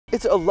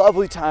It's a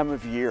lovely time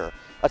of year,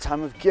 a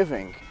time of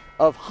giving,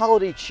 of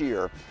holiday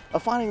cheer,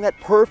 of finding that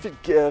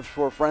perfect gift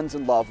for friends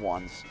and loved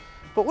ones.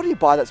 But what do you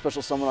buy that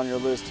special someone on your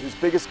list whose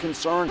biggest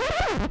concern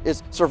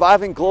is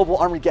surviving global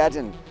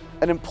Armageddon,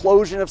 an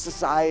implosion of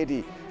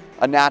society,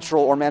 a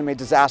natural or man-made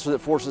disaster that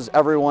forces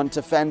everyone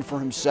to fend for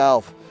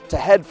himself, to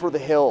head for the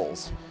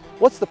hills?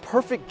 What's the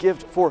perfect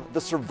gift for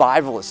the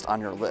survivalist on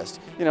your list?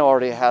 You know,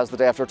 already has The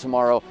Day After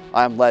Tomorrow,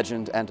 I Am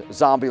Legend, and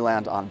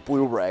Zombieland on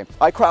Blu-ray.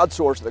 I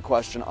crowdsourced the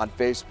question on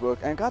Facebook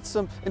and got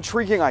some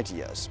intriguing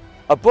ideas.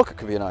 A book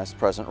could be a nice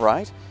present,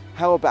 right?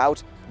 How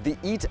about the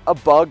Eat a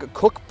Bug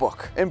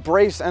Cookbook?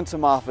 Embrace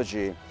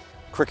entomophagy.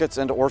 Crickets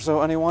and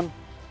orzo, anyone?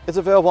 It's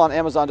available on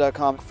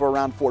Amazon.com for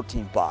around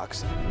 14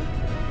 bucks.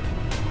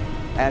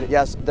 And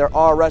yes, there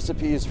are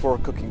recipes for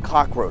cooking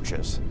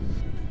cockroaches.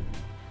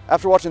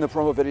 After watching the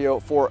promo video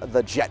for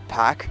the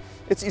jetpack,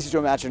 it's easy to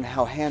imagine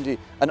how handy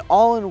an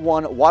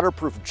all-in-one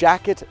waterproof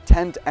jacket,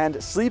 tent,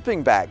 and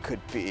sleeping bag could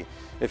be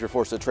if you're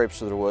forced to traipse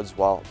through the woods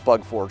while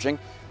bug foraging.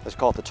 Let's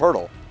call it the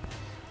turtle.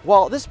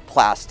 While this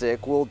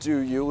plastic will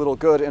do you little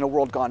good in a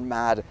world gone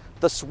mad,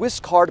 the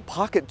Swiss card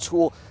pocket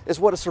tool is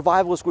what a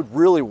survivalist would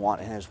really want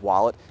in his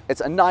wallet.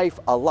 It's a knife,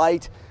 a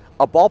light,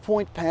 a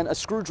ballpoint pen, a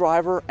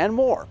screwdriver, and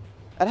more.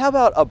 And how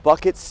about a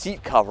bucket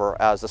seat cover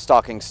as a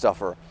stocking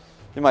stuffer?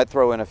 You might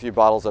throw in a few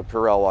bottles of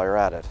Purell while you're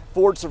at it.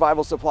 Ford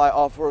Survival Supply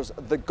offers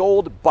the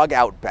Gold Bug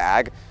Out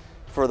Bag.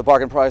 For the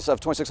bargain price of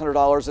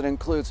 $2,600, it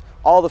includes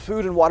all the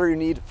food and water you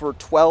need for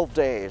 12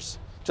 days.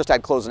 Just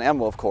add clothes and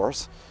ammo, of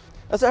course.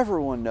 As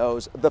everyone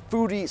knows, the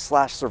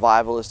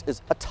foodie/survivalist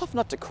is a tough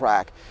nut to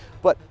crack,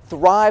 but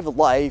Thrive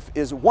Life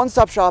is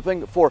one-stop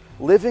shopping for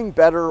living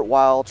better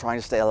while trying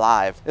to stay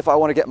alive. If I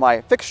want to get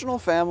my fictional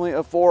family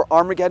of 4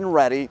 Armageddon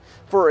ready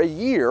for a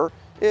year,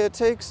 it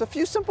takes a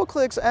few simple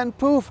clicks and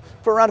poof,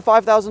 for around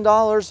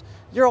 $5,000,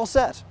 you're all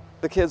set.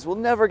 The kids will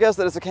never guess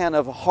that it's a can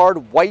of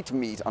hard white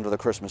meat under the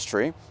Christmas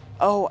tree.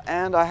 Oh,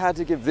 and I had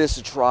to give this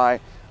a try.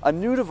 A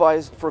new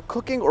device for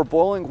cooking or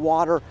boiling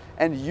water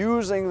and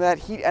using that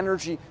heat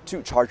energy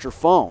to charge your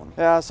phone.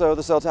 Yeah, so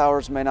the cell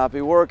towers may not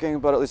be working,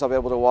 but at least I'll be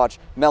able to watch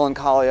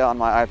Melancholia on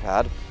my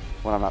iPad,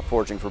 when I'm not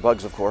foraging for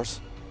bugs, of course.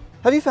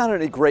 Have you found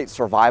any great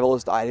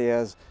survivalist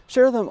ideas?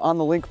 Share them on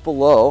the link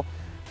below.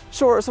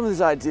 Sure, some of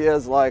these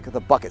ideas, like the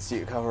bucket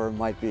seat cover,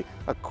 might be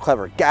a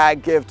clever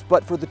gag gift,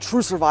 but for the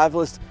true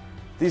survivalist,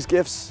 these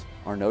gifts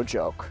are no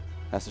joke.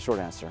 That's the short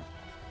answer.